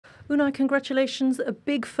Unai, congratulations. A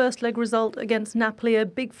big first leg result against Napoli, a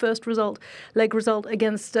big leg result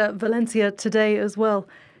against Valencia today as well.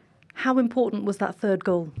 How important was that third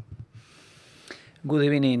goal? Good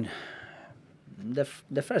evening.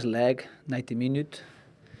 The first leg, 90 minutes.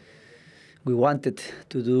 We wanted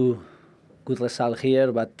to do good result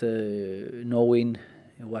here, but knowing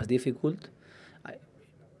it was difficult.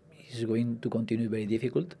 It's going to continue very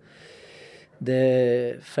difficult.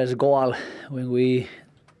 The first goal, when we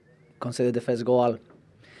considered the first goal,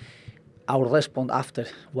 our response after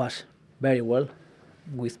was very well,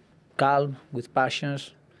 with calm, with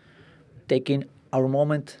passions, taking our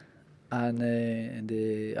moment, and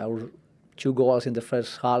our two goals in the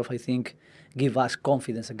first half, I think, give us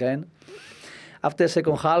confidence again. After the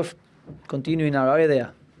second half, continuing our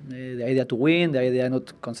idea, the idea to win, the idea not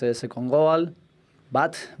to consider second goal,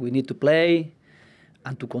 but we need to play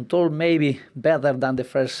and to control maybe better than the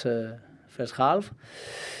first half.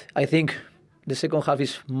 I think the second half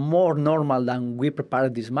is more normal than we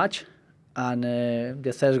prepared this match, and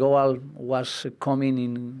the third goal was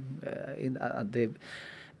coming at the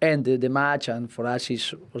end of the match, and for us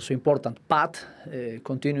is also important. But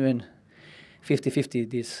continuing 50-50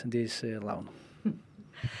 this round.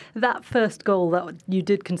 That first goal that you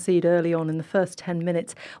did concede early on in the first 10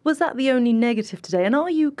 minutes, was that the only negative today? And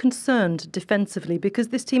are you concerned defensively? Because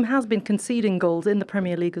this team has been conceding goals in the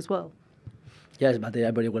Premier League as well. Yes, but they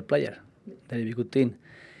are very well player, very good team.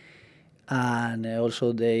 And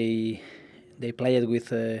also they played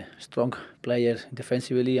with strong players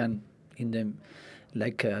defensively and in the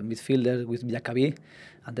midfielder with Jacobi,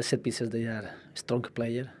 and the set pieces they are strong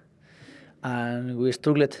player. And we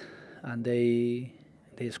struggled, and they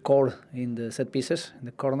scored in the set pieces in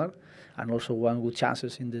the corner, and also one good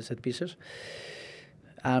chances in the set pieces.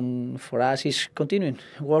 And for us, it's continuing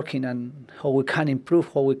working and how we can improve,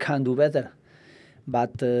 how we can do better.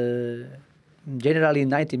 But generally, in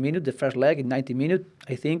 90 minutes, the first leg in 90 minutes,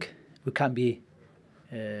 I think we can be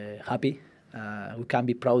happy. We can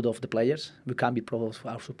be proud of the players. We can be proud of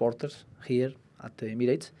our supporters here at the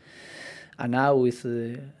Emirates. And now with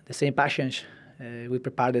the same passions we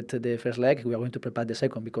prepared the first leg, we are going to prepare the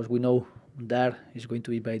second, because we know there is going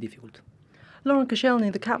to be very difficult. Laurent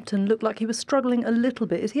Koscielny, the captain, looked like he was struggling a little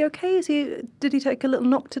bit. Is he okay? Did he take a little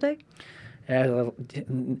knock today?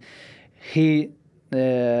 He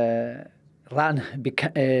ran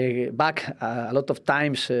back a lot of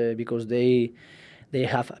times because they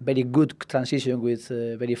have a very good transition with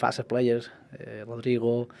very fast players,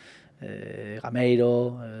 Rodrigo,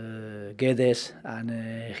 Gameiro, Guedes, and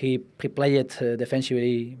he played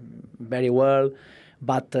defensively very well,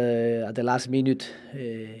 but at the last minute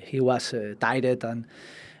he was tired, and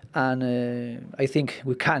I think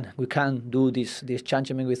we can do this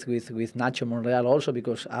changement with Nacho Monreal also,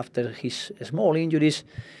 because after his small injuries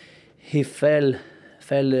he felt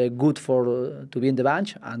good to be in the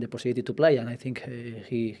bench and the possibility to play, and I think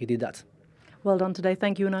he did that. Well done today.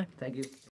 Thank you, Unai. Thank you.